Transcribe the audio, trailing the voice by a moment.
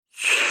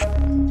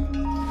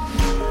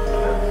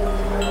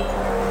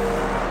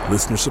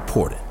Listener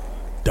supported.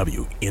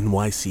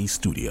 WNYC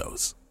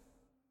Studios.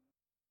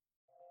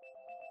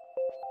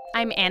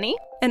 I'm Annie.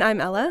 And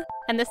I'm Ella.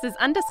 And this is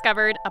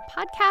Undiscovered, a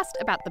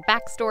podcast about the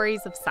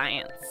backstories of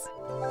science.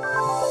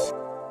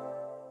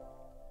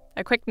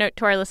 A quick note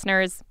to our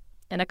listeners.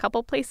 In a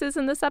couple places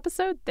in this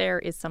episode, there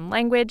is some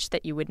language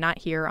that you would not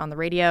hear on the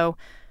radio.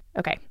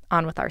 Okay,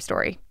 on with our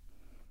story.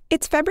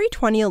 It's February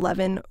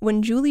 2011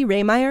 when Julie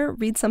Rehmeyer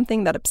reads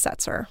something that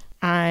upsets her.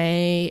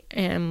 I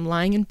am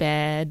lying in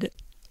bed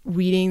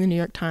reading the New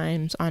York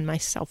Times on my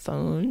cell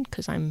phone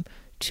because I'm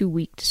too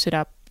weak to sit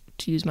up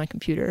to use my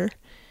computer.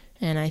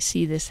 And I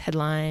see this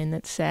headline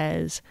that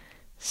says,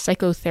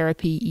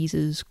 "Psychotherapy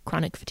eases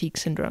chronic fatigue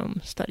syndrome,"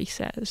 study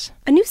says.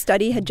 A new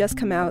study had just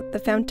come out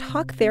that found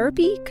talk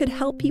therapy could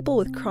help people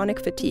with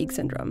chronic fatigue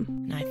syndrome.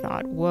 And I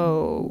thought,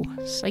 whoa,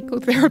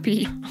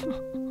 psychotherapy.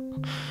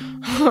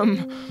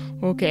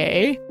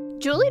 Okay.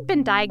 Julie had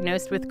been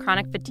diagnosed with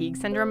chronic fatigue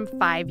syndrome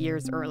 5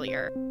 years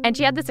earlier. And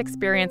she had this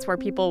experience where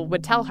people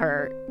would tell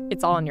her,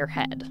 it's all in your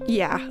head.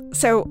 Yeah,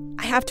 so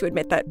I have to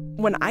admit that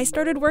when I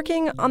started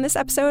working on this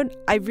episode,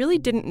 I really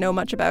didn't know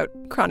much about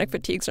chronic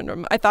fatigue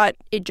syndrome. I thought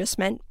it just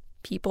meant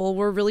people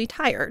were really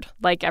tired.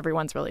 Like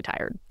everyone's really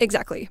tired.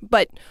 Exactly.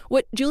 But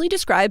what Julie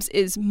describes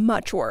is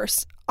much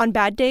worse. On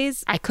bad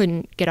days, I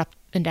couldn't get up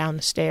and down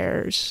the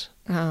stairs.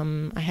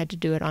 I had to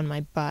do it on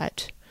my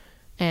butt.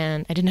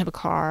 And I didn't have a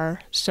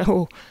car,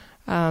 so,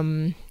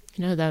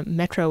 the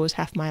metro was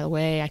half a mile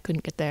away. I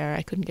couldn't get there.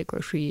 I couldn't get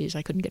groceries.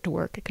 I couldn't get to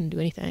work. I couldn't do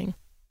anything.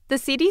 The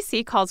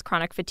CDC calls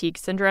chronic fatigue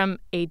syndrome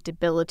a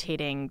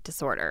debilitating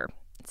disorder.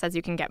 It says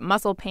you can get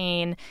muscle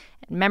pain,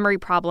 memory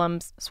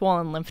problems,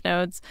 swollen lymph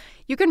nodes.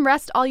 You can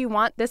rest all you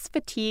want. This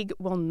fatigue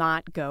will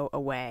not go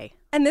away.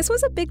 And this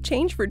was a big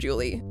change for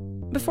Julie.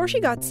 Before she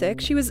got sick,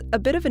 she was a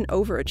bit of an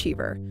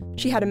overachiever.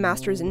 She had a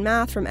master's in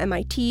math from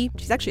MIT.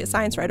 She's actually a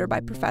science writer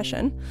by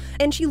profession.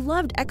 And she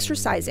loved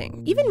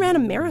exercising, even ran a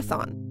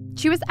marathon.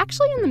 She was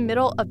actually in the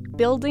middle of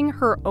building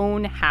her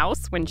own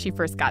house when she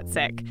first got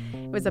sick.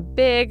 It was a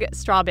big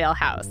straw bale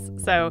house.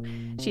 So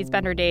she'd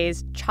spend her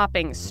days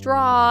chopping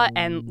straw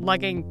and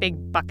lugging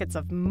big buckets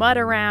of mud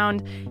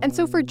around. And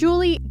so for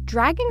Julie,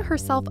 dragging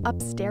herself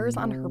upstairs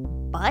on her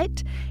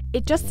butt,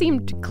 it just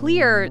seemed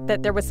clear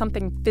that there was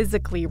something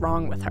physically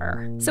wrong with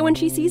her. So when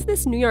she sees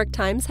this New York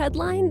Times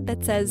headline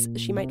that says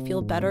she might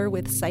feel better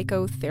with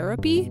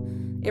psychotherapy,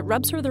 it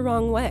rubs her the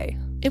wrong way.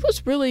 It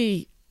was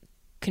really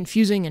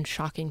confusing and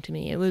shocking to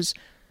me. It was,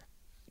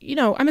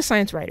 I'm a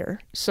science writer,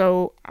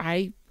 so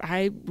I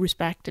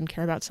respect and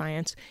care about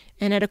science.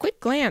 And at a quick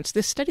glance,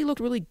 this study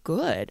looked really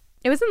good.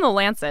 It was in The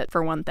Lancet,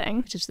 for one thing.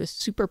 Which is this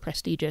super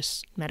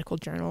prestigious medical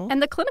journal.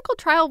 And the clinical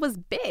trial was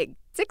big,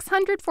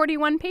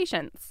 641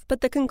 patients. But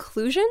the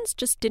conclusions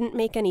just didn't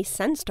make any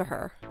sense to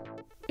her.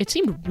 It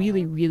seemed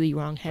really, really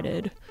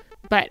wrong-headed.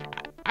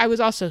 But I was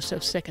also so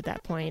sick at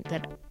that point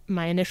that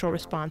my initial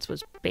response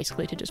was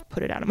basically to just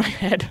put it out of my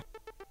head.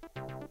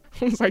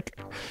 I was like,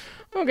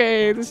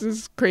 okay, this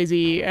is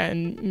crazy,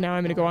 and now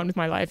I'm going to go on with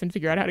my life and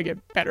figure out how to get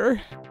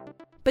better.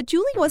 But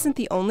Julie wasn't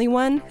the only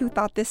one who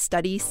thought this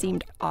study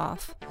seemed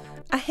off.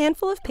 A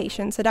handful of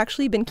patients had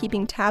actually been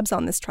keeping tabs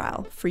on this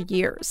trial for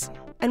years.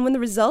 And when the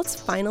results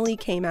finally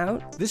came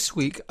out... This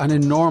week, an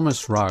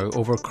enormous row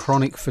over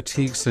chronic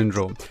fatigue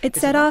syndrome. It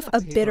set off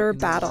a bitter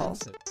battle.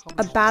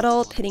 A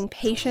battle pitting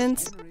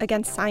patients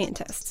against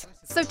scientists.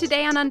 So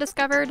today on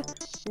Undiscovered,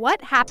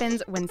 what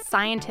happens when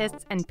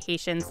scientists and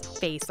patients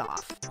face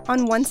off?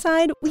 On one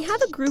side, we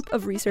have a group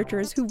of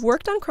researchers who've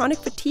worked on chronic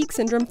fatigue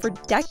syndrome for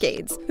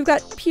decades, who've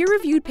got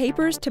peer-reviewed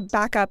papers to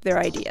back up their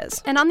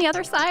ideas. And on the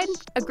other side,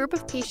 a group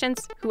of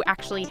patients who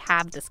actually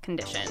have this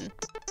condition,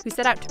 who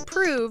set out to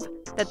prove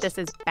that this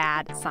is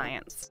bad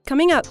science.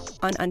 Coming up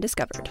on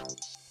Undiscovered.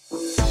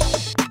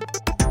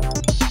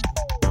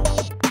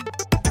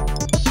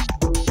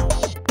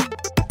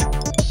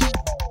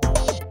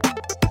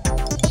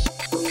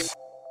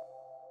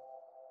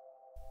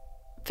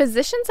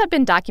 Physicians have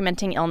been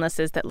documenting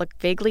illnesses that look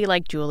vaguely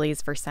like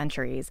Julie's for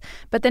centuries,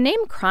 but the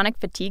name chronic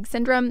fatigue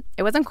syndrome,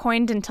 it wasn't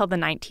coined until the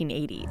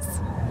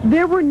 1980s.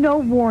 There were no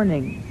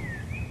warnings,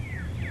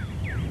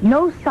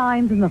 no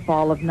signs in the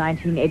fall of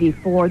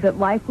 1984 that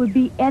life would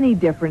be any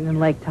different in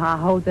Lake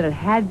Tahoe than it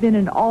had been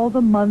in all the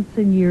months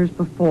and years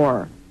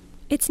before.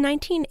 It's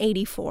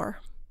 1984.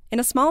 In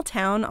a small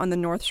town on the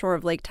north shore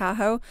of Lake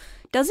Tahoe,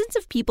 dozens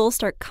of people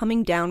start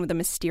coming down with a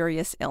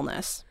mysterious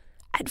illness.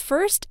 At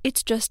first,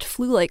 it's just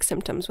flu-like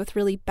symptoms with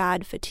really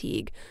bad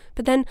fatigue.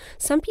 But then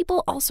some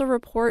people also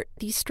report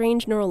these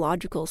strange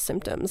neurological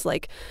symptoms,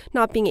 like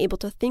not being able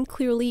to think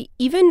clearly,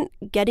 even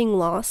getting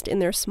lost in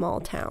their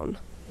small town.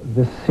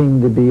 This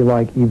seemed to be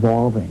like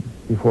evolving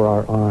before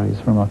our eyes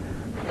from a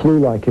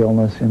flu-like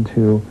illness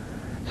into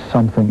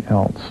something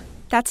else.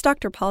 That's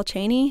Dr. Paul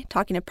Cheney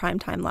talking to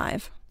Primetime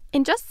Live.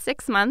 In just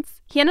 6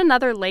 months, he and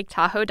another Lake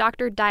Tahoe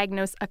doctor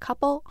diagnosed a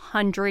couple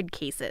hundred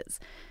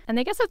cases. And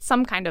they guess it's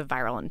some kind of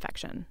viral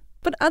infection.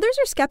 But others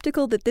are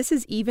skeptical that this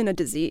is even a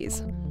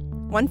disease.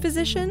 One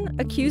physician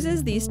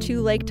accuses these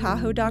two Lake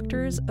Tahoe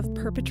doctors of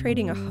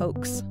perpetrating a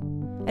hoax.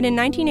 And in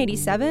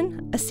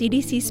 1987, a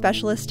CDC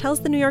specialist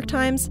tells the New York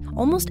Times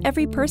almost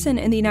every person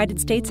in the United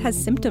States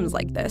has symptoms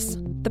like this.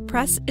 The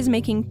press is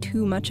making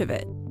too much of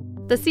it.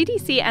 The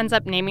CDC ends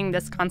up naming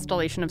this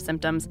constellation of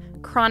symptoms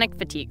chronic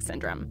fatigue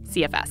syndrome,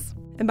 CFS.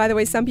 And by the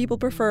way, some people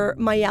prefer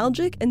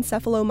myalgic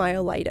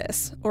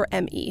encephalomyelitis, or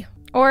ME.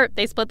 Or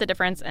they split the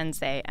difference and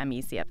say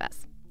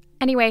ME/CFS.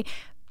 Anyway,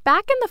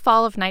 back in the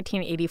fall of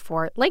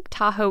 1984, Lake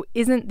Tahoe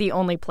isn't the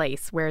only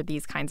place where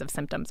these kinds of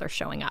symptoms are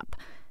showing up.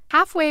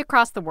 Halfway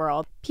across the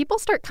world, people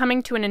start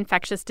coming to an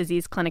infectious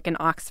disease clinic in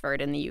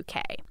Oxford in the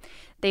UK.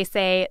 They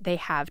say they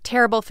have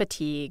terrible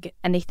fatigue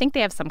and they think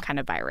they have some kind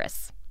of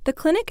virus. The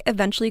clinic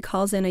eventually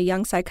calls in a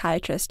young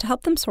psychiatrist to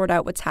help them sort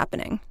out what's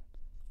happening.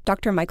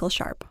 Dr. Michael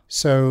Sharp.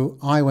 So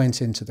I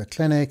went into the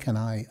clinic and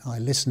I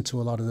listened to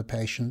a lot of the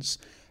patients,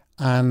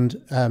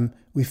 and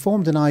we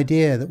formed an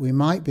idea that we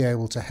might be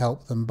able to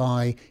help them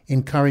by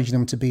encouraging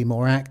them to be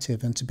more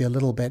active and to be a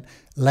little bit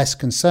less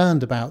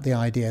concerned about the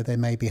idea they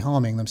may be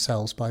harming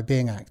themselves by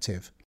being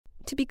active.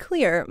 To be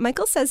clear,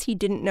 Michael says he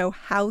didn't know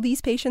how these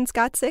patients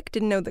got sick,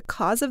 didn't know the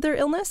cause of their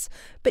illness,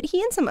 but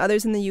he and some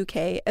others in the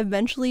UK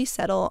eventually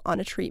settle on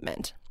a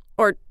treatment.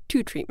 Or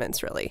two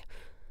treatments, really.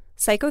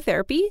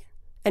 Psychotherapy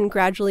and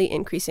gradually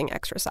increasing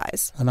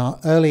exercise. And our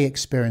early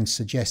experience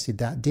suggested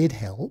that did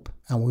help,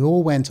 and we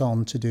all went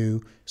on to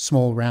do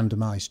small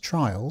randomized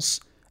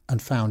trials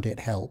and found it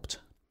helped.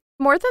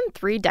 More than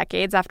 3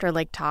 decades after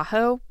Lake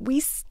Tahoe, we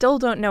still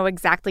don't know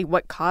exactly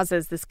what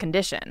causes this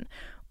condition,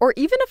 or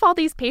even if all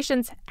these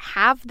patients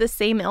have the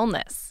same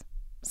illness.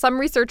 Some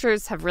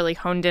researchers have really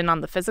honed in on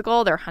the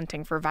physical. They're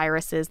hunting for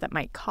viruses that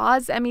might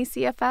cause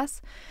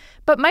ME/CFS.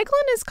 But Michael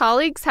and his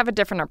colleagues have a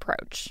different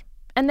approach.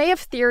 And they have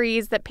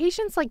theories that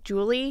patients like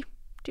Julie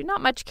do not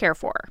much care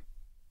for.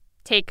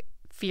 Take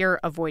fear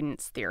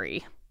avoidance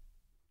theory.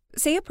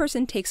 Say a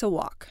person takes a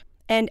walk,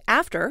 and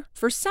after,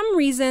 for some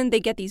reason, they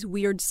get these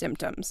weird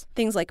symptoms,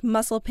 things like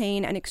muscle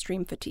pain and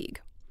extreme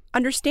fatigue.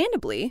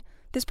 Understandably,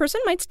 this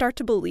person might start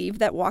to believe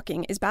that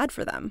walking is bad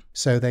for them.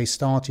 So they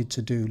started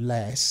to do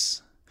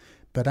less.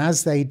 But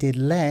as they did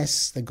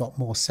less, they got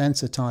more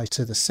sensitized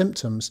to the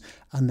symptoms,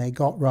 and they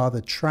got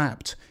rather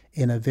trapped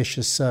in a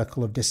vicious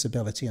circle of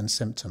disability and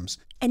symptoms.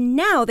 And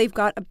now they've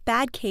got a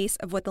bad case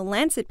of what the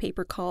Lancet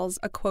paper calls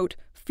a, quote,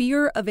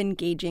 fear of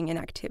engaging in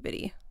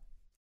activity.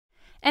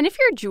 And if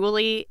you're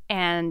Julie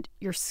and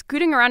you're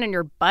scooting around in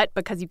your butt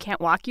because you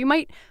can't walk, you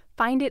might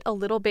find it a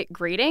little bit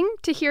grating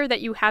to hear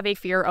that you have a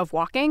fear of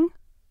walking.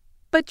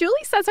 But Julie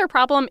says her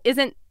problem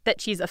isn't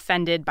that she's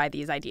offended by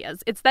these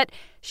ideas. It's that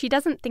she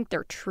doesn't think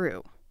they're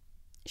true.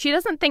 She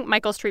doesn't think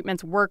Michael's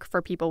treatments work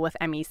for people with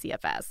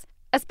ME/CFS,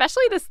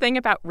 especially this thing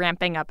about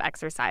ramping up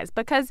exercise,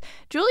 because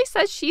Julie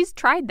says she's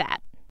tried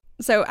that.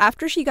 So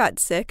after she got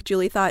sick,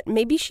 Julie thought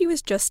maybe she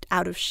was just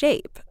out of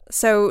shape.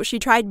 So she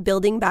tried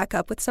building back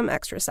up with some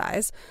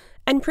exercise.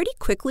 And pretty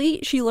quickly,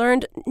 she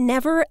learned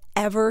never,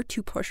 ever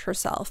to push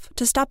herself,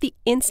 to stop the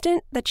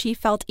instant that she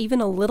felt even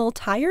a little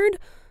tired,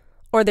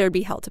 or there'd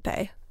be hell to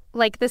pay.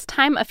 Like this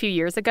time a few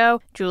years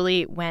ago,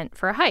 Julie went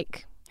for a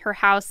hike. Her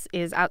house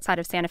is outside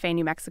of Santa Fe,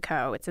 New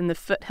Mexico. It's in the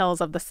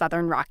foothills of the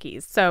Southern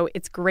Rockies, so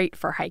it's great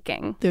for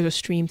hiking. There's a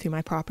stream through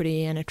my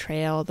property and a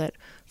trail that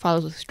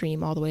follows the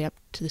stream all the way up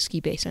to the ski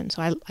basin,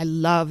 so I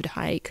love to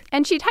hike.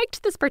 And she'd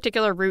hiked this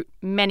particular route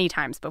many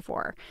times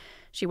before.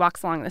 She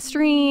walks along the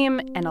stream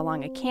and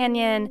along a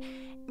canyon,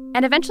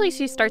 and eventually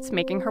she starts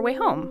making her way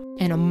home.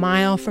 And a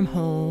mile from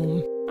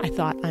home, I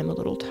thought, I'm a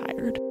little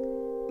tired.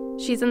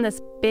 She's in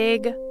this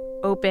big,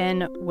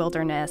 open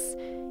wilderness.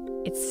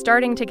 It's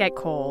starting to get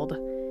cold.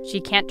 She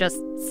can't just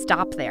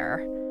stop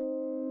there.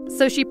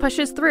 So she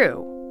pushes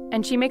through,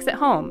 and she makes it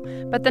home.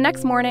 But the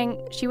next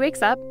morning, she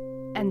wakes up,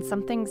 and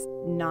something's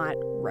not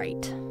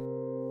right.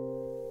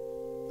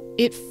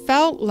 It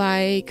felt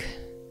like,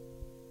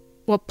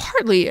 well,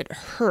 partly it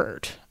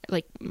hurt.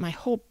 Like, my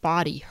whole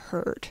body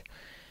hurt.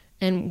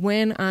 And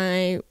when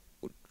I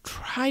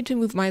tried to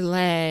move my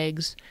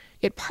legs,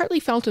 it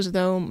partly felt as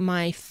though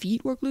my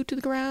feet were glued to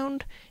the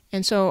ground.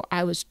 And so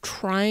I was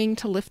trying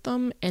to lift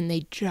them, and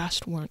they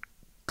just weren't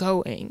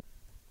going.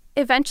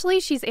 Eventually,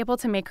 she's able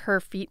to make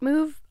her feet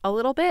move a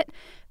little bit,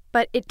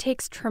 but it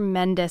takes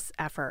tremendous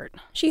effort.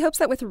 She hopes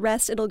that with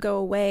rest it'll go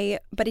away,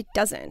 but it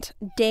doesn't.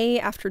 Day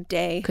after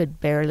day. Could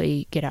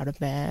barely get out of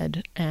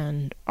bed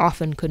and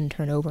often couldn't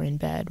turn over in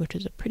bed, which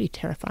is a pretty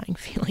terrifying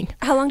feeling.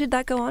 How long did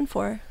that go on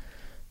for?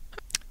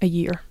 A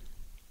year.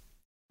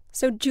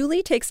 So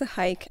Julie takes a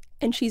hike,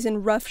 and she's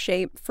in rough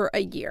shape for a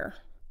year.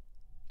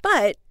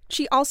 But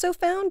she also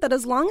found that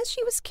as long as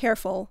she was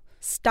careful,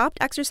 stopped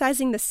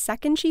exercising the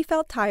second she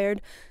felt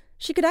tired,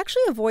 she could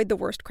actually avoid the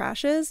worst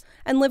crashes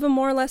and live a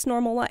more or less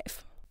normal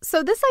life.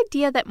 So this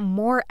idea that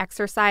more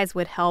exercise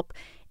would help,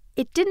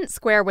 it didn't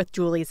square with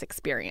Julie's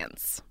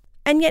experience.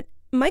 And yet,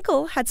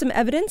 Michael had some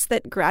evidence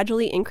that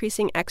gradually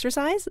increasing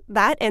exercise,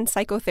 that and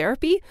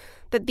psychotherapy,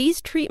 that these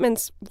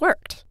treatments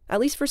worked, at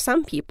least for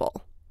some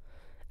people.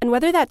 And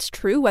whether that's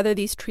true, whether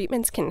these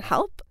treatments can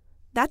help,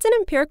 that's an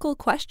empirical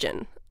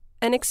question.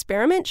 An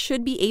experiment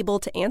should be able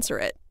to answer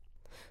it.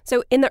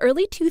 So in the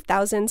early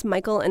 2000s,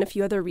 Michael and a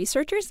few other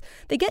researchers,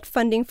 they get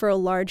funding for a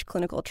large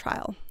clinical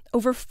trial,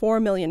 over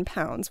 £4 million,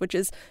 which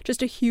is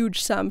just a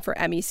huge sum for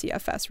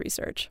ME/CFS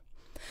research.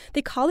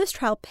 They call this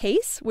trial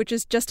PACE, which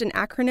is just an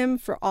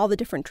acronym for all the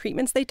different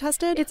treatments they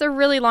tested. It's a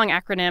really long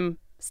acronym.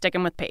 Stick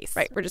 'em with PACE.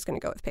 Right, we're just going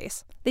to go with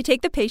PACE. They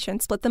take the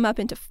patients, split them up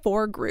into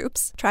 4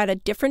 groups, try out a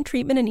different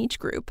treatment in each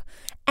group,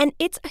 and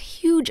it's a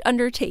huge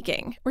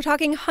undertaking. We're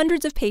talking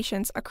hundreds of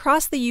patients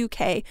across the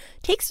UK.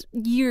 Takes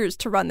years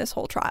to run this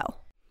whole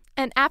trial.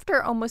 And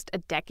after almost a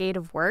decade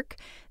of work,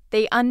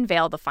 they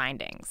unveil the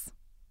findings.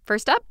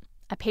 First up,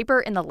 a paper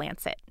in The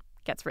Lancet.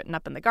 Gets written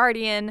up in The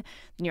Guardian,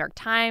 the New York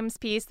Times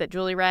piece that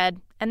Julie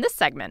read, and this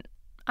segment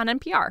on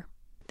NPR.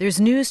 There's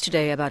news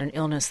today about an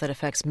illness that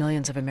affects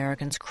millions of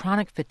Americans,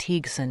 chronic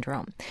fatigue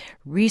syndrome.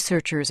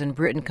 Researchers in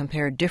Britain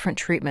compared different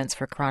treatments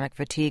for chronic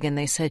fatigue, and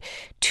they said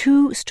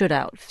 2 stood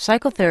out: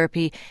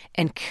 psychotherapy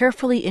and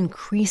carefully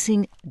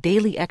increasing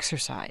daily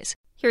exercise.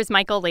 Here's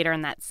Michael later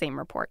in that same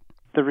report.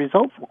 The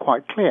results were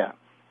quite clear.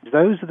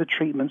 Those are the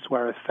treatments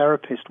where a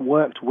therapist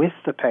worked with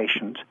the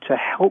patient to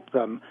help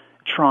them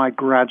try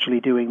gradually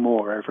doing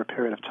more over a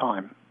period of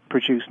time.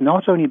 Produce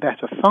not only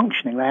better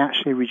functioning, they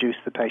actually reduce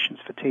the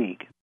patient's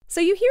fatigue. So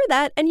you hear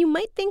that, and you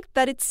might think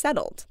that it's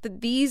settled,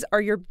 that these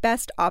are your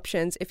best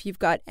options if you've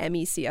got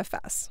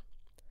ME/CFS.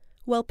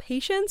 Well,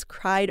 patients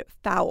cried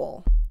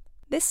foul.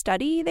 This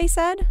study, they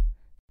said,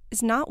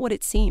 is not what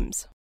it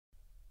seems.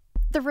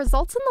 The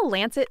results in The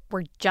Lancet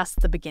were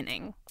just the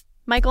beginning.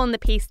 Michael and the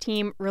PACE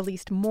team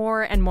released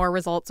more and more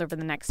results over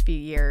the next few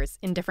years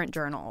in different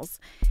journals.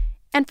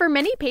 And for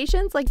many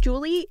patients like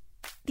Julie,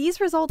 these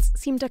results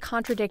seemed to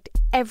contradict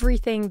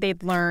everything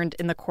they'd learned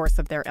in the course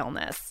of their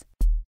illness.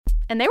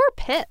 And they were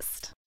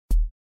pissed.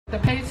 The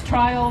PACE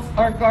trials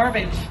are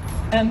garbage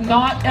and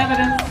not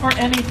evidence for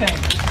anything.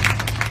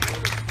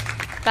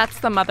 That's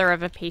the mother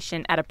of a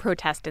patient at a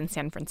protest in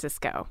San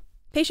Francisco.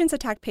 Patients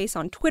attacked PACE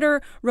on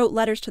Twitter, wrote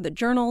letters to the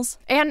journals,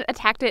 and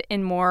attacked it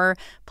in more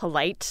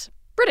polite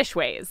British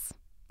ways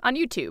on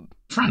YouTube.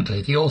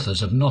 Frankly, the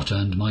authors have not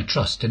earned my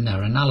trust in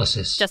their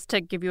analysis. Just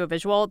to give you a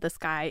visual, this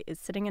guy is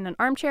sitting in an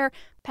armchair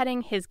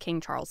petting his King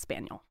Charles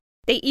Spaniel.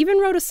 They even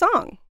wrote a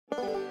song.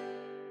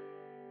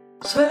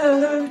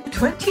 So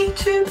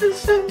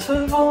 22%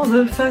 of all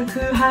the folk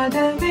who had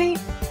ME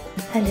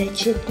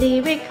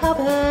allegedly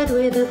recovered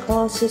with a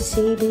course of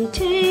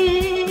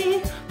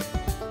CBT.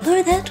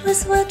 Or that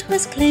was what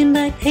was claimed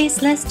by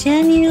PACE last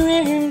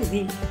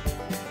January.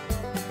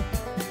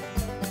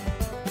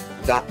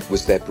 That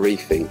was their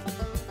briefing.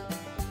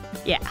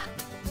 Yeah.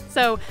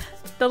 So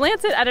the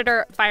Lancet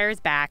editor fires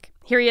back.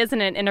 Here he is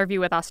in an interview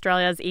with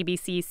Australia's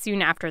ABC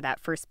soon after that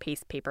first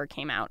PACE paper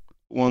came out.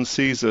 One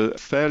sees a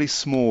fairly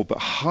small but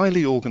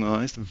highly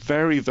organised,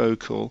 very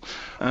vocal,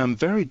 and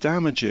very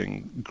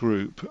damaging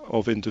group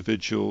of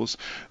individuals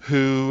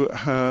who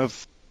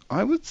have,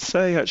 I would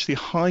say, actually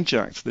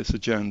hijacked this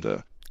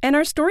agenda. And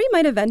our story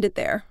might have ended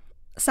there.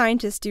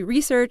 Scientists do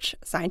research,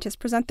 scientists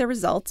present their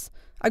results.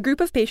 A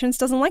group of patients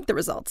doesn't like the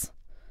results.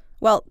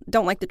 Well,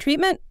 don't like the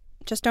treatment?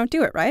 Just don't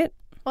do it, right?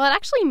 Well, it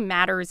actually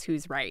matters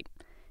who's right.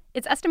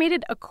 It's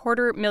estimated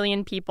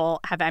 250,000 people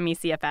have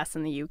ME/CFS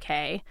in the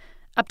UK.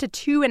 Up to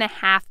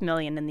 2.5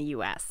 million in the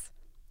U.S.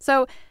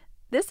 So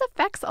this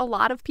affects a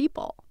lot of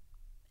people,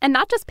 and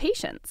not just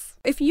patients.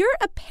 If you're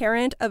a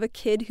parent of a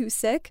kid who's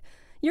sick,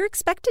 you're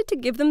expected to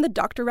give them the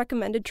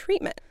doctor-recommended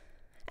treatment.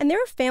 And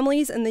there are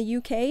families in the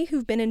UK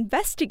who've been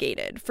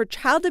investigated for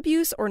child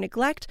abuse or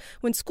neglect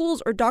when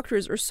schools or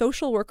doctors or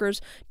social workers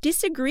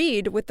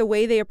disagreed with the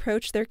way they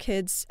approached their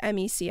kids'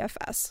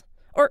 ME/CFS,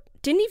 or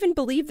didn't even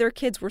believe their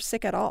kids were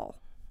sick at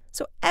all.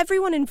 So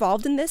everyone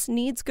involved in this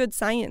needs good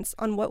science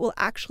on what will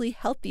actually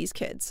help these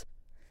kids.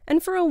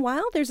 And for a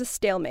while, there's a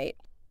stalemate.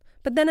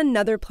 But then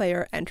another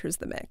player enters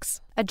the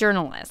mix. A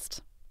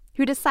journalist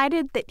who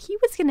decided that he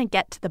was going to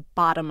get to the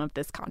bottom of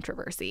this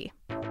controversy.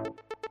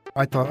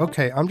 I thought,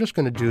 okay, I'm just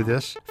going to do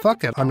this.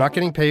 Fuck it. I'm not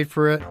getting paid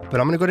for it, but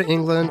I'm going to go to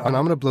England and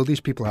I'm going to blow these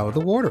people out of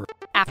the water.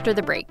 After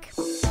the break.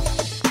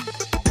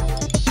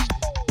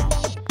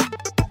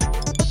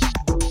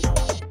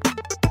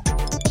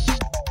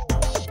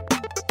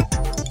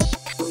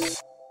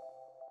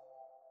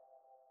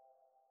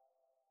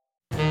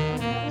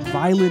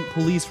 Violent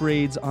police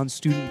raids on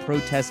student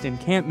protest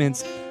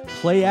encampments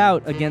play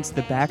out against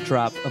the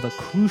backdrop of a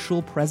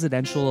crucial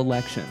presidential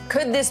election.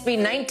 Could this be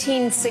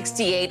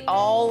 1968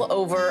 all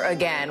over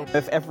again?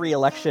 If every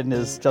election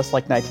is just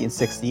like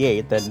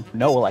 1968, then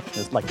no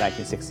election is like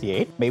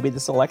 1968. Maybe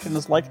this election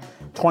is like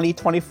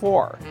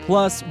 2024.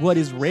 Plus, what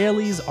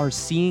Israelis are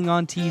seeing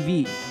on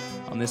TV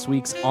on this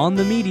week's On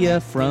the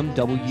Media from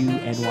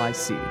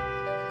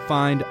WNYC.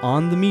 Find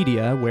On the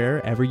Media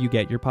wherever you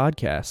get your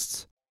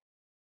podcasts.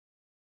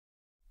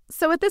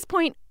 So at this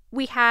point,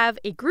 we have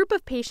a group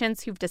of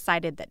patients who've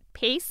decided that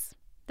PACE,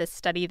 this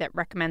study that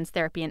recommends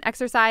therapy and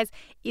exercise,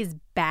 is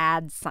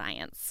bad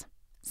science.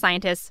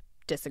 Scientists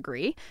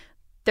disagree.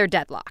 They're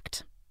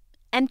deadlocked.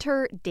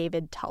 Enter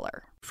David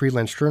Tuller.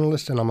 Freelance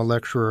journalist, and I'm a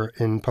lecturer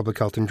in public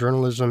health and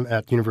journalism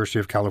at the University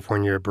of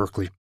California,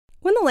 Berkeley.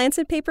 When the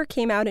Lancet paper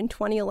came out in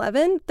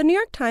 2011, the New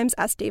York Times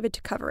asked David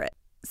to cover it.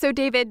 So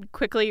David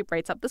quickly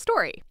writes up the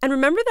story. And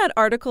remember that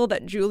article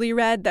that Julie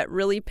read that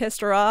really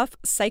pissed her off?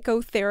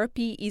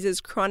 Psychotherapy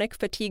eases chronic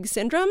fatigue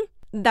syndrome?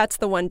 That's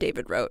the one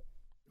David wrote.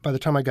 By the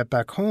time I got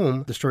back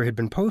home, the story had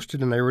been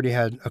posted, and I already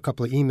had a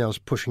couple of emails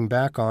pushing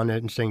back on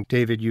it and saying,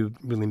 David, you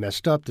really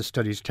messed up. The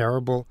study's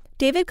terrible.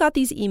 David got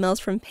these emails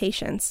from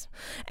patients,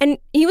 and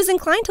he was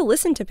inclined to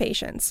listen to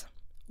patients.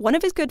 One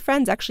of his good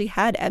friends actually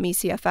had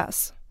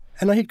ME/CFS.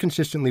 And I had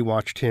consistently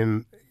watched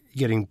him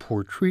getting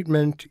poor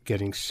treatment,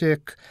 getting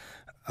sick.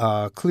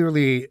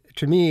 Clearly,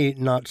 to me,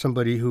 not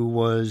somebody who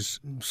was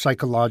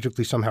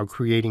psychologically somehow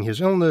creating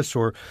his illness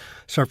or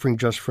suffering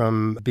just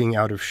from being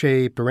out of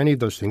shape or any of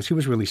those things. He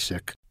was really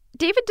sick.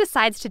 David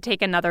decides to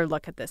take another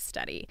look at this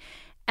study.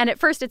 And at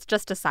first, it's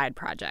just a side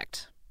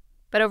project.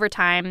 But over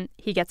time,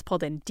 he gets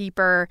pulled in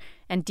deeper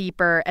and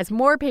deeper as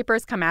more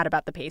papers come out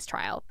about the PACE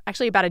trial,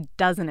 actually about a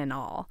dozen in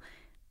all.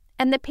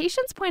 And the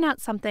patients point out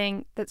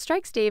something that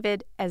strikes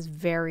David as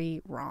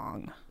very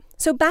wrong.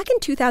 So back in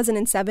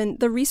 2007,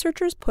 the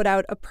researchers put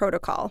out a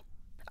protocol.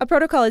 A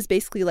protocol is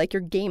basically like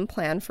your game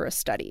plan for a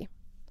study.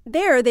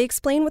 There, they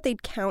explain what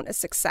they'd count as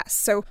success.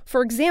 So,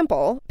 for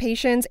example,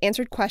 patients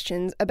answered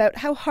questions about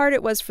how hard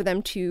it was for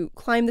them to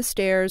climb the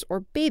stairs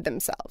or bathe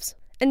themselves.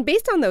 And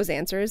based on those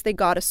answers, they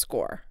got a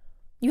score.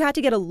 You had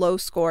to get a low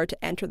score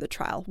to enter the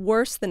trial,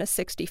 worse than a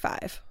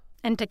 65.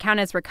 And to count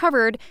as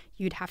recovered,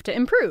 you'd have to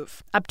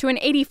improve, up to an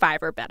 85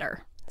 or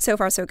better. So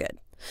far, so good.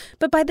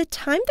 But by the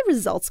time the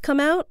results come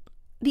out,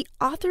 the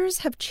authors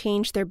have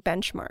changed their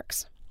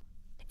benchmarks.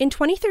 In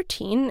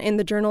 2013, in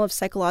the Journal of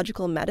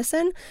Psychological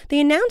Medicine, they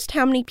announced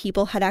how many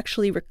people had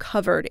actually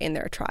recovered in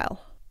their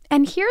trial.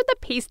 And here the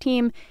PACE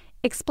team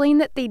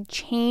explained that they'd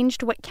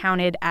changed what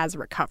counted as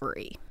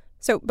recovery.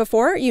 So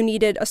before, you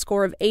needed a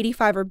score of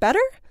 85 or better.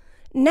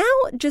 Now,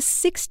 just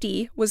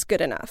 60 was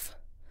good enough.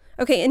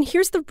 Okay, and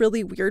here's the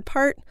really weird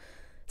part.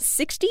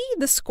 60,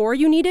 the score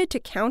you needed to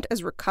count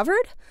as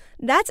recovered,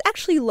 that's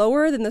actually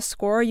lower than the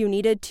score you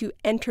needed to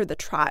enter the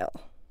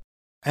trial.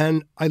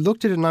 And I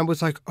looked at it and I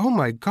was like, oh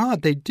my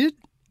God,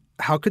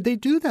 how could they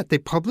do that? They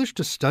published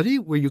a study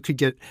where you could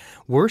get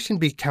worse and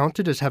be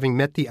counted as having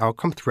met the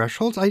outcome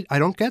thresholds? I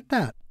don't get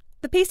that.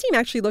 The PACE team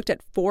actually looked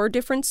at 4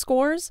 different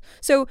scores.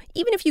 So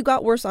even if you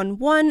got worse on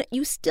one,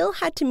 you still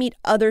had to meet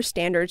other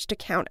standards to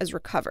count as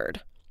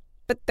recovered.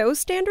 But those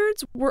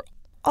standards were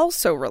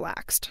also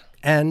relaxed.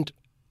 And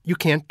you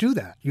can't do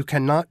that. You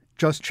cannot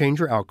just change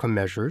your outcome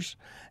measures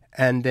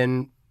and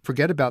then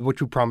forget about what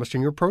you promised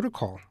in your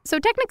protocol. So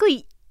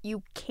technically,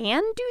 you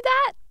can do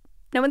that.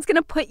 No one's going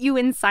to put you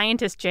in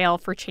scientist jail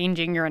for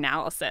changing your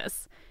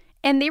analysis.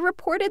 And they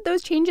reported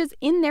those changes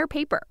in their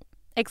paper,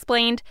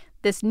 explained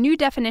this new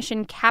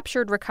definition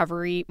captured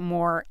recovery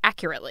more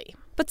accurately.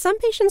 But some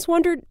patients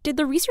wondered, did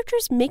the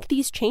researchers make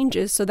these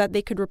changes so that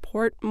they could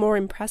report more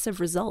impressive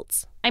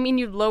results? I mean,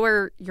 you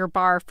lower your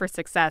bar for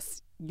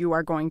success, you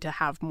are going to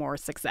have more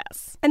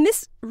success. And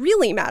this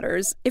really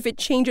matters if it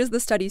changes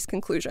the study's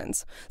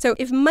conclusions. So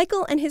if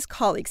Michael and his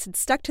colleagues had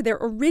stuck to their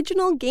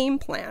original game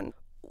plan,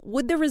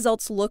 would the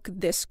results look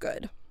this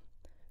good?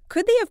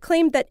 Could they have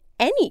claimed that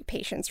any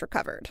patients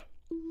recovered?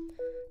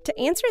 To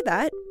answer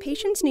that,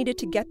 patients needed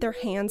to get their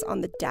hands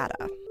on the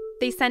data.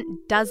 They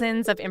sent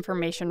dozens of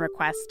information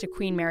requests to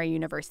Queen Mary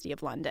University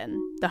of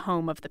London, the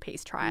home of the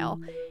PACE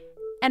trial.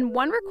 And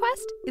one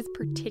request is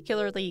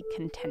particularly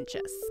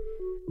contentious.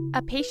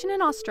 A patient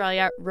in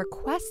Australia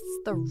requests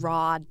the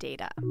raw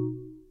data.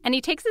 And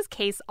he takes his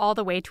case all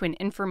the way to an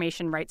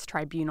information rights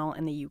tribunal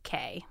in the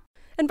UK.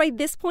 And by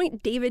this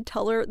point, David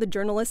Tuller, the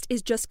journalist,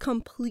 is just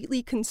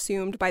completely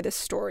consumed by this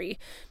story.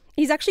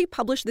 He's actually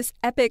published this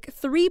epic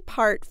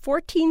 3-part,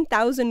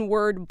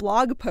 14,000-word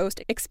blog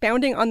post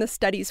expounding on the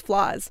study's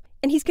flaws.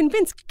 And he's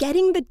convinced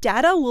getting the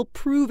data will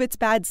prove it's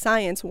bad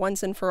science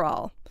once and for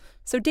all.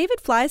 So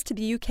David flies to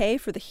the UK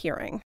for the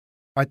hearing.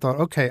 I thought,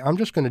 okay, I'm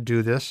just going to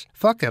do this.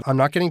 Fuck it. I'm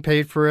not getting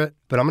paid for it,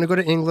 but I'm going to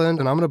go to England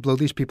and I'm going to blow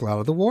these people out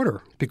of the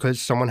water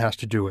because someone has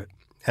to do it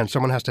and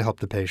someone has to help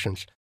the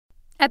patients.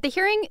 At the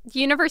hearing, the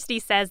university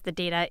says the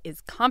data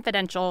is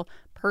confidential,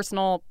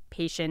 personal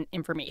patient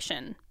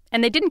information.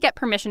 And they didn't get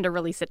permission to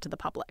release it to the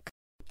public.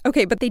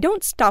 Okay, but they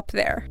don't stop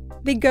there.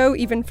 They go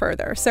even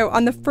further. So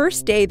on the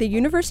first day, the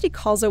university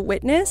calls a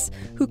witness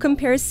who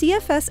compares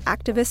CFS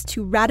activists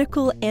to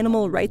radical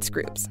animal rights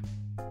groups.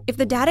 If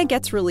the data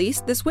gets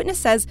released, this witness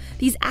says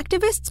these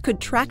activists could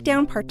track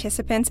down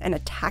participants and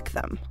attack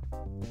them.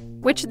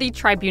 Which the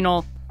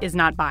tribunal is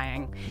not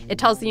buying. It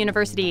tells the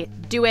university,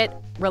 do it,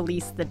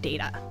 release the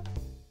data.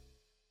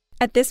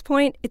 At this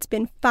point, it's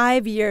been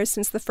 5 years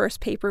since the first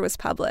paper was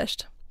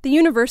published. The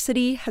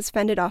university has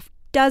fended off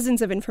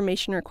dozens of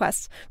information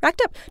requests,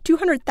 racked up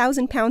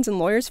 £200,000 in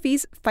lawyers'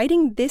 fees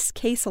fighting this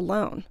case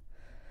alone.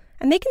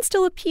 And they can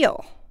still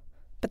appeal,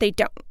 but they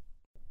don't.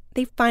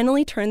 They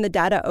finally turned the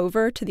data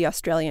over to the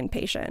Australian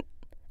patient.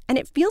 And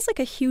it feels like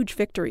a huge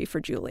victory for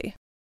Julie.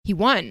 He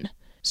won.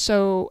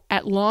 So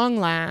at long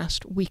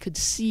last, we could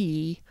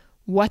see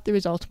what the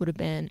results would have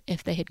been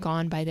if they had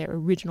gone by their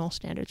original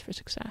standards for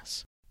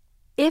success.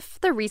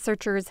 If the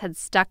researchers had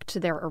stuck to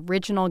their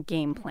original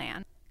game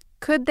plan,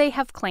 could they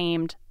have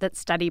claimed that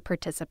study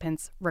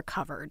participants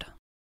recovered?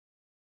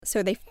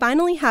 So they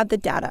finally have the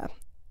data.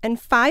 And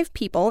 5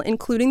 people,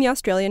 including the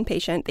Australian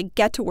patient, they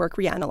get to work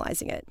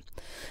reanalyzing it.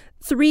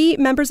 3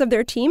 members of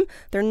their team,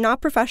 they're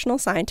not professional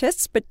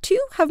scientists, but 2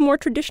 have more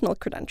traditional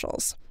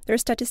credentials. They're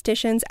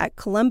statisticians at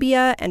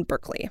Columbia and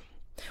Berkeley.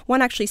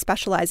 One actually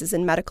specializes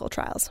in medical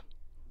trials.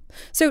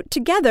 So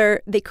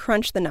together, they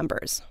crunch the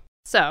numbers.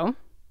 So,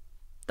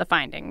 the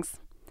findings.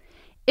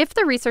 If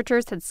the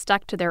researchers had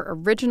stuck to their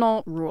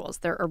original rules,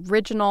 their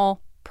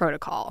original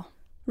protocol,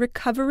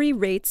 recovery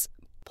rates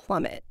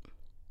plummet.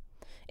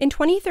 In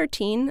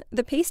 2013,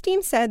 the PACE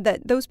team said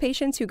that those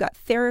patients who got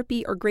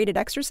therapy or graded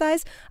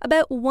exercise,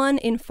 about 1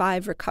 in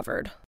 5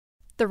 recovered.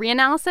 The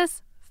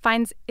reanalysis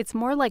finds it's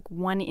more like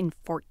 1 in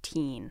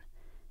 14.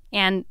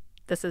 And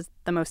this is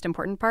the most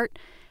important part.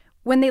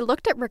 When they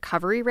looked at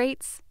recovery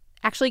rates,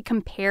 actually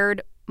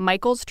compared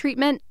Michael's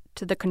treatment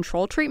to the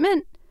control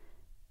treatment,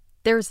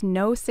 there's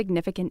no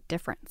significant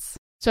difference.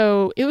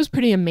 So it was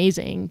pretty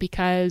amazing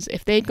because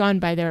if they'd gone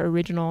by their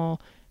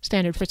original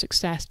standard for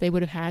success, they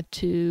would have had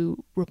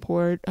to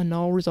report a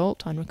null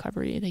result on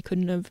recovery. They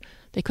couldn't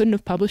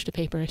have published a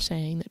paper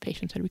saying that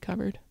patients had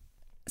recovered.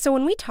 So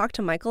when we talked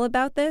to Michael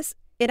about this,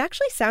 it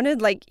actually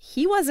sounded like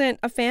he wasn't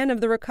a fan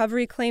of the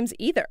recovery claims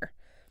either.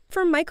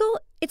 For Michael,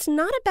 it's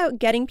not about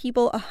getting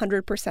people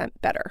 100%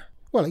 better.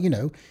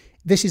 Well,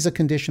 this is a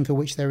condition for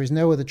which there is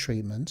no other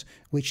treatment,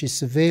 which is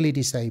severely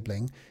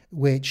disabling,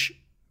 which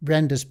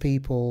renders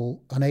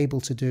people unable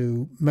to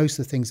do most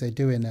of the things they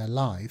do in their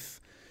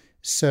life.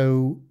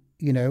 So,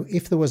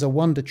 if there was a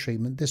wonder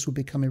treatment, this would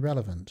become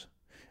irrelevant.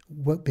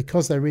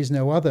 Because there is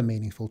no other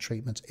meaningful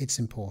treatment, it's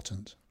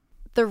important.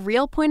 The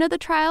real point of the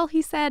trial,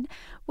 he said,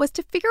 was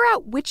to figure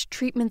out which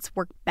treatments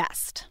work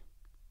best.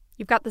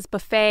 You've got this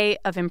buffet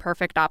of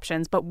imperfect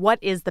options, but what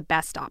is the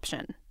best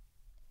option?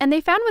 And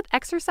they found with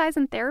exercise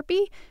and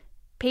therapy,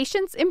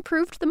 patients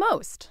improved the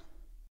most.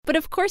 But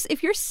of course,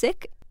 if you're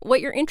sick,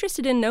 what you're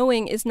interested in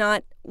knowing is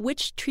not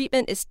which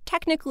treatment is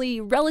technically,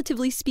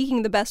 relatively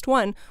speaking, the best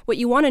one. What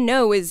you want to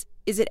know is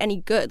it any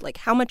good? Like,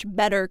 how much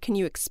better can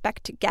you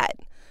expect to get?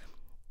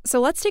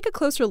 So let's take a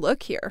closer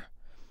look here.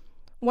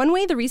 One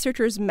way the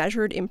researchers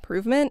measured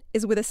improvement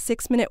is with a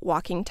 6-minute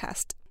walking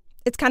test.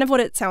 It's kind of what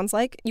it sounds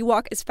like. You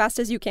walk as fast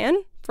as you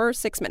can for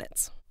 6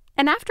 minutes.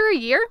 And after a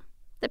year,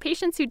 the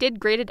patients who did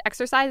graded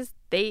exercise,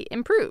 they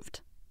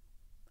improved.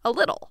 A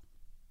little.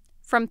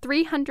 From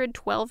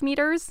 312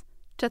 meters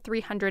to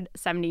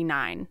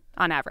 379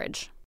 on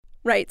average.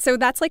 Right. So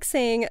that's like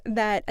saying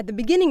that at the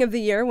beginning of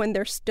the year, when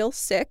they're still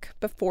sick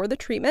before the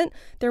treatment,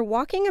 they're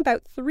walking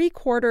about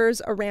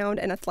 3/4 around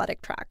an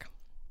athletic track.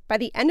 By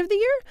the end of the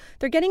year,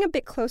 they're getting a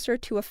bit closer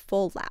to a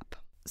full lap.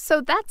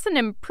 So that's an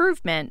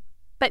improvement.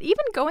 But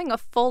even going a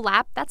full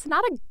lap, that's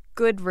not a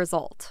good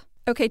result.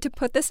 Okay, to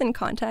put this in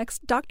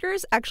context,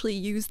 doctors actually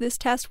use this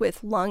test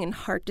with lung and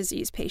heart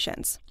disease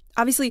patients.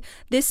 Obviously,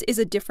 this is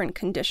a different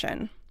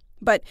condition.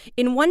 But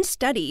in one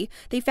study,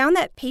 they found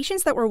that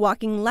patients that were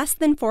walking less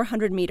than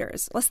 400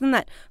 meters, less than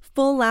that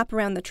full lap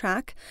around the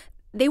track,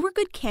 they were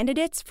good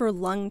candidates for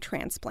lung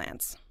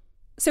transplants.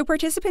 So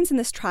participants in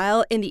this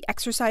trial, in the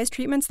exercise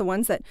treatments, the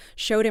ones that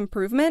showed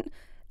improvement,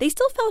 they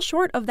still fell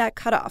short of that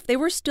cutoff. They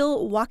were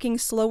still walking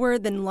slower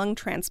than lung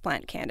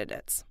transplant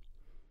candidates.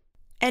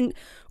 And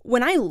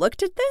when I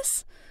looked at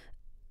this,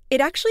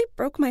 it actually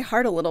broke my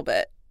heart a little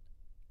bit.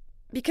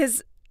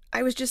 Because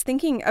I was just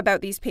thinking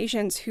about these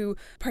patients who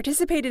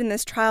participated in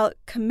this trial,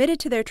 committed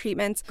to their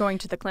treatments. Going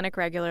to the clinic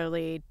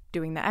regularly,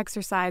 doing the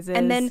exercises.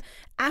 And then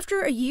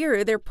after a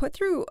year, they're put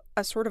through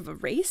a sort of a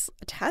race,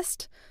 a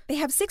test. They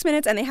have 6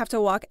 minutes and they have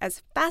to walk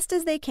as fast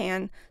as they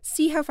can,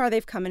 see how far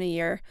they've come in a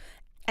year.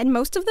 And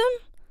most of them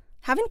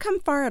haven't come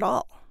far at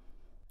all.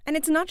 And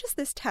it's not just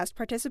this test.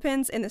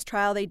 Participants in this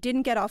trial, they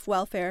didn't get off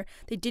welfare.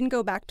 They didn't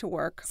go back to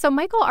work. So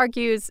Michael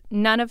argues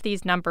none of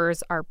these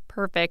numbers are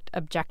perfect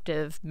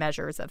objective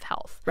measures of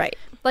health. Right.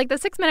 Like the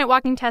 6-minute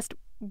walking test,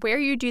 where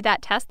you do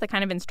that test, the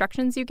kind of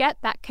instructions you get,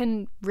 that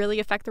can really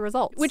affect the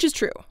results. Which is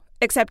true,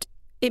 except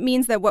it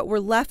means that what we're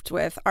left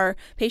with are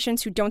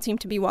patients who don't seem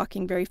to be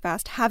walking very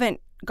fast, haven't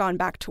gone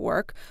back to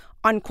work.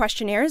 On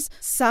questionnaires,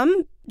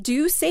 some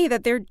do say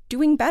that they're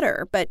doing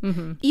better, but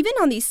even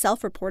on these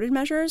self-reported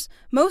measures,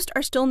 most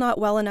are still not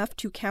well enough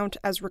to count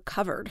as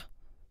recovered.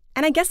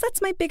 And I guess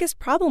that's my biggest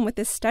problem with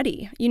this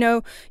study.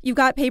 You've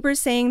got papers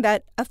saying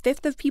that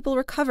 1/5 of people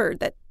recovered,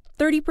 that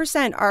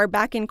 30% are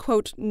back in,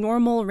 quote,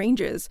 normal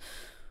ranges,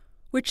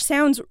 which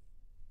sounds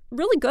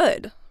really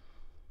good.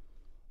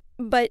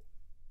 But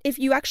if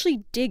you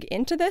actually dig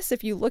into this,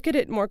 if you look at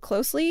it more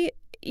closely,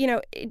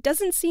 it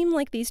doesn't seem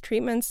like these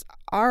treatments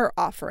are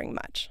offering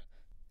much.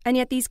 And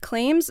yet these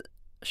claims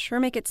sure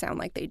make it sound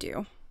like they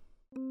do.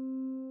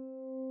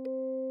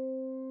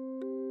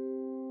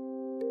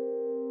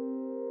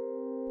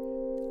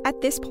 At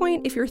this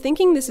point, if you're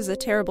thinking this is a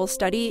terrible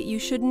study, you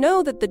should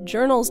know that the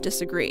journals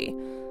disagree.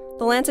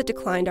 The Lancet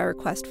declined our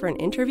request for an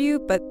interview,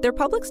 but their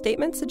public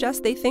statement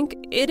suggests they think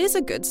it is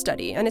a good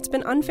study and it's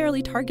been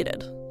unfairly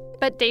targeted.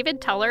 But David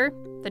Teller,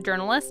 the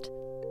journalist,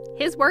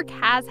 his work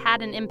has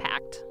had an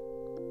impact.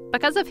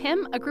 Because of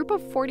him, a group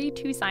of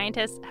 42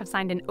 scientists have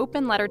signed an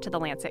open letter to The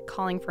Lancet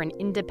calling for an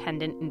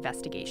independent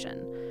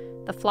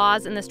investigation. The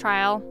flaws in this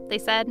trial, they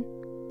said,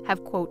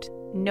 have, quote,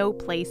 no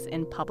place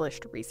in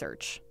published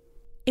research.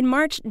 In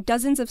March,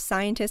 dozens of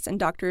scientists and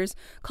doctors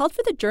called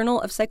for the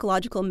Journal of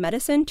Psychological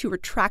Medicine to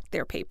retract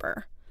their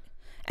paper.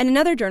 And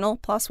another journal,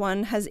 PLOS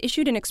ONE, has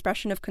issued an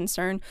expression of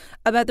concern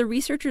about the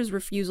researchers'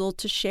 refusal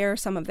to share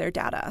some of their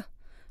data.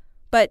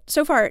 But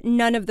so far,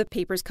 none of the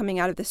papers coming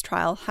out of this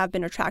trial have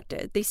been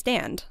retracted. They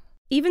stand.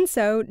 Even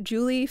so,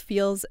 Julie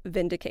feels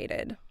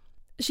vindicated.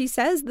 She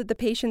says that the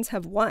patients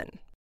have won.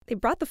 They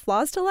brought the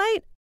flaws to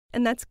light,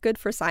 and that's good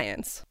for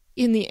science.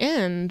 In the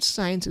end,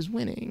 science is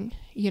winning.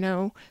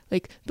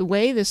 Like the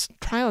way this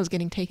trial is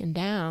getting taken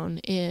down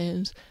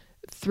is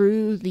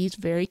through these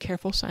very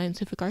careful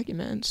scientific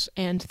arguments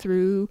and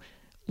through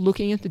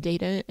looking at the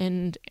data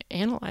and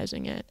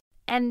analyzing it.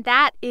 And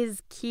that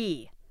is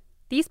key.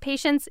 These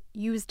patients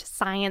used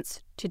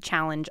science to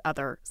challenge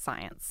other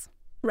science.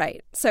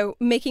 Right. So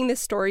making this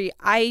story,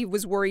 I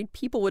was worried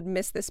people would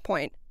miss this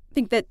point. I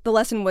think that the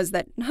lesson was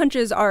that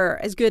hunches are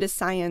as good as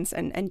science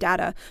and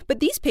data. But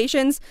these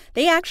patients,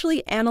 they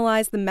actually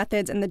analyzed the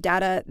methods and the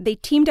data. They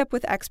teamed up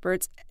with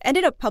experts,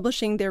 ended up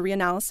publishing their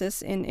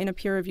reanalysis in a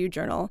peer-reviewed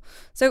journal.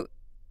 So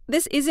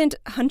this isn't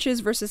hunches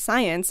versus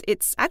science.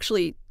 It's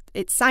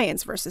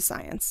science versus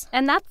science.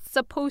 And that's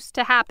supposed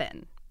to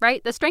happen,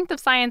 right? The strength of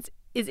science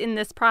is in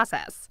this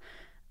process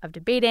of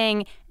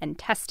debating and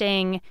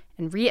testing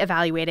and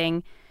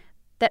reevaluating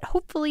that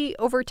hopefully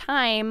over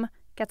time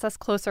gets us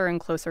closer and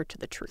closer to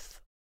the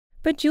truth.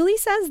 But Julie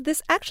says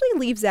this actually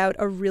leaves out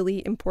a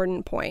really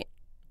important point,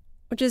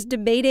 which is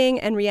debating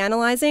and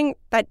reanalyzing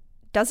that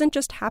doesn't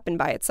just happen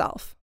by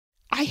itself.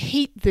 I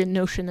hate the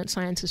notion that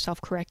science is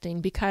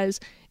self-correcting because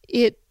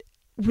it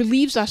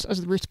relieves us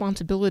of the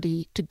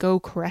responsibility to go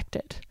correct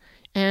it.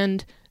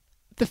 And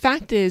the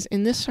fact is,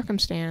 in this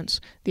circumstance,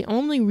 the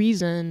only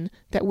reason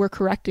that we're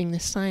correcting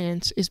this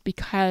science is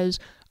because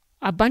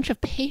a bunch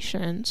of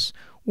patients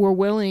were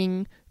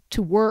willing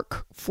to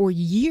work for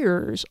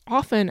years,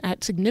 often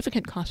at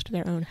significant cost to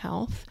their own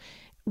health,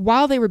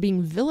 while they were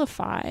being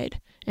vilified.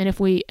 And if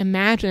we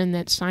imagine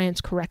that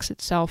science corrects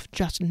itself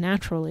just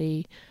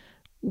naturally,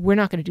 we're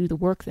not going to do the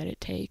work that it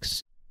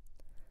takes.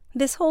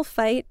 This whole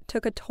fight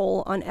took a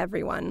toll on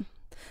everyone.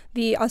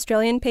 The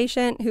Australian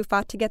patient who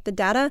fought to get the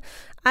data,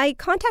 I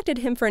contacted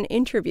him for an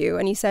interview,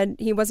 and he said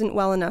he wasn't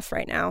well enough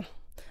right now.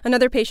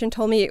 Another patient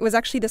told me it was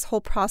actually this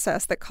whole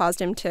process that caused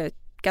him to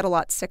get a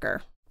lot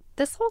sicker.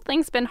 This whole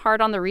thing's been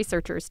hard on the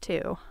researchers,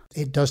 too.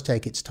 It does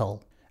take its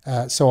toll.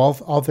 So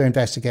of the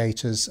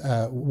investigators,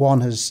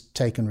 one has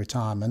taken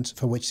retirement,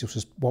 for which this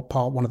was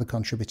one of the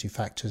contributing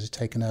factors, has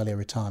taken earlier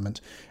retirement.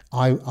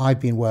 I've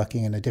been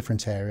working in a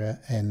different area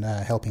in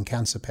helping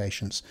cancer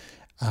patients,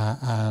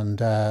 and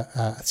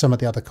some of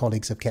the other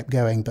colleagues have kept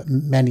going, but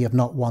many have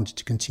not wanted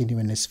to continue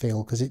in this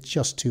field because it's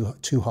just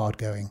too hard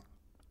going.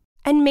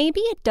 And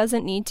maybe it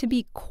doesn't need to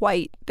be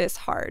quite this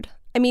hard.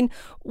 I mean,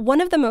 one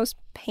of the most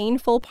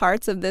painful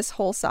parts of this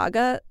whole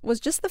saga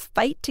was just the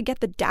fight to get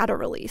the data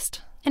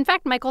released. In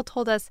fact, Michael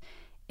told us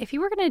if he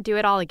were going to do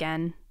it all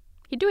again,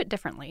 he'd do it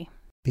differently.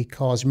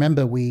 Because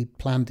remember, we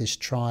planned this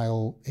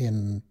trial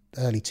in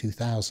early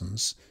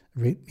 2000s.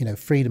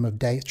 Freedom of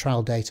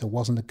trial data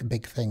wasn't a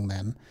big thing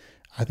then.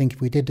 I think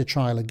if we did the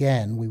trial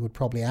again, we would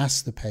probably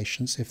ask the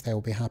patients if they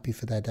would be happy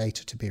for their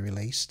data to be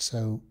released.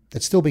 So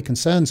there'd still be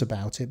concerns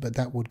about it, but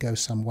that would go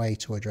some way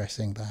to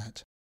addressing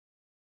that.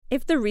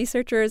 If the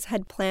researchers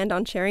had planned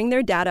on sharing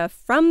their data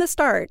from the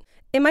start,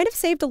 it might have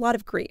saved a lot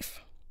of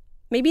grief.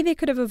 Maybe they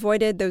could have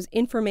avoided those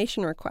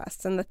information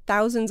requests and the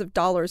thousands of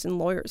dollars in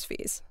lawyers'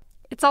 fees.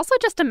 It's also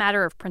just a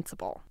matter of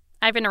principle.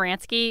 Ivan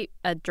Oransky,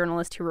 a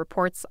journalist who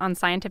reports on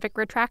scientific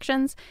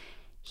retractions,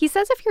 he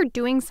says if you're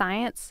doing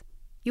science,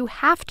 you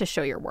have to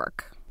show your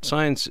work.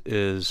 Science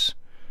is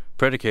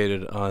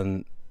predicated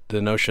on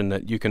the notion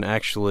that you can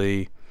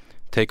actually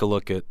take a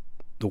look at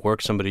the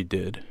work somebody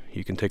did,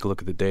 you can take a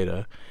look at the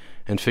data,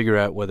 and figure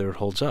out whether it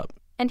holds up.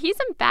 And he's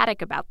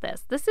emphatic about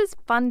this. This is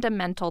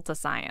fundamental to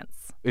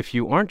science. If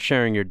you aren't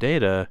sharing your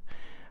data,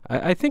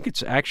 I think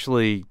it's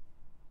actually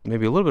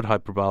maybe a little bit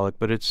hyperbolic,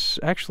 but it's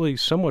actually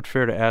somewhat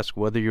fair to ask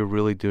whether you're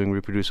really doing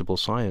reproducible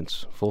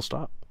science, full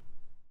stop.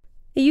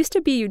 It used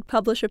to be you'd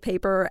publish a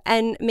paper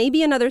and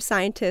maybe another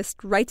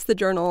scientist writes the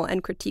journal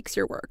and critiques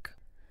your work.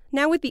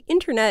 Now with the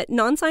internet,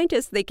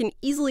 non-scientists, they can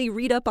easily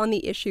read up on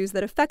the issues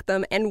that affect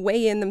them and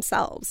weigh in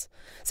themselves.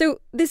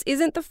 So this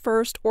isn't the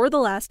first or the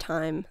last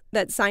time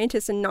that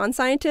scientists and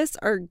non-scientists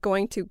are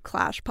going to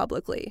clash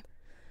publicly.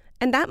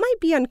 And that might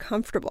be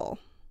uncomfortable.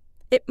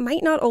 It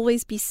might not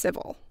always be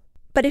civil.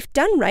 But if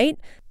done right,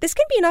 this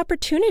can be an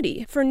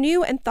opportunity for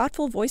new and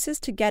thoughtful voices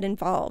to get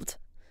involved.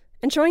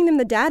 And showing them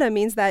the data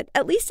means that,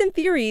 at least in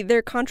theory,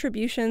 their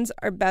contributions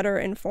are better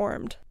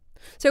informed.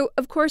 So,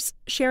 of course,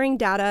 sharing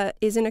data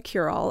isn't a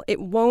cure-all. It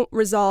won't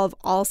resolve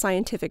all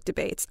scientific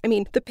debates. I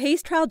mean, the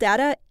PACE trial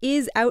data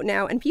is out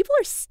now, and people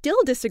are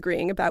still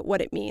disagreeing about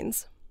what it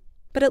means.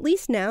 But at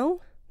least now,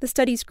 The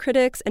study's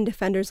critics and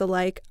defenders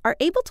alike are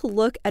able to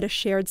look at a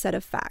shared set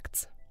of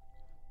facts.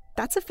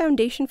 That's a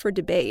foundation for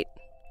debate.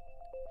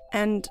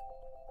 And,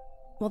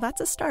 well,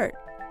 that's a start.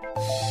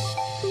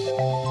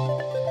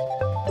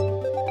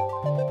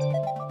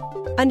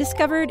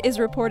 Undiscovered is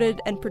reported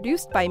and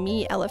produced by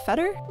me, Ella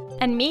Feder.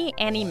 And me,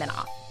 Annie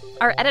Minoff.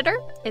 Our editor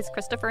is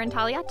Christopher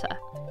Intagliata.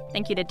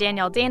 Thank you to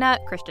Danielle Dana,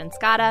 Christian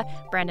Scotta,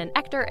 Brandon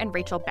Ector, and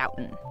Rachel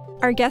Boughton.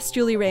 Our guest,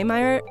 Julie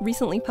Rehmeyer,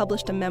 recently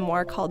published a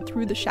memoir called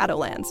Through the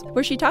Shadowlands,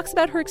 where she talks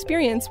about her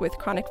experience with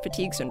chronic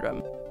fatigue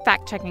syndrome.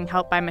 Fact-checking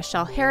help by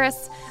Michelle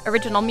Harris.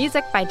 Original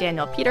music by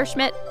Daniel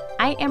Peterschmidt.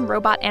 I Am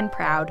Robot and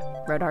Proud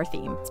wrote our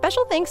theme.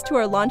 Special thanks to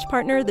our launch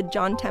partner, the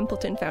John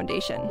Templeton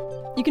Foundation.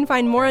 You can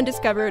find more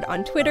Undiscovered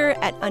on Twitter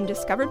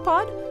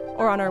 @UndiscoveredPod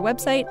or on our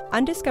website,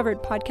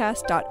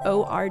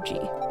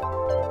 undiscoveredpodcast.org.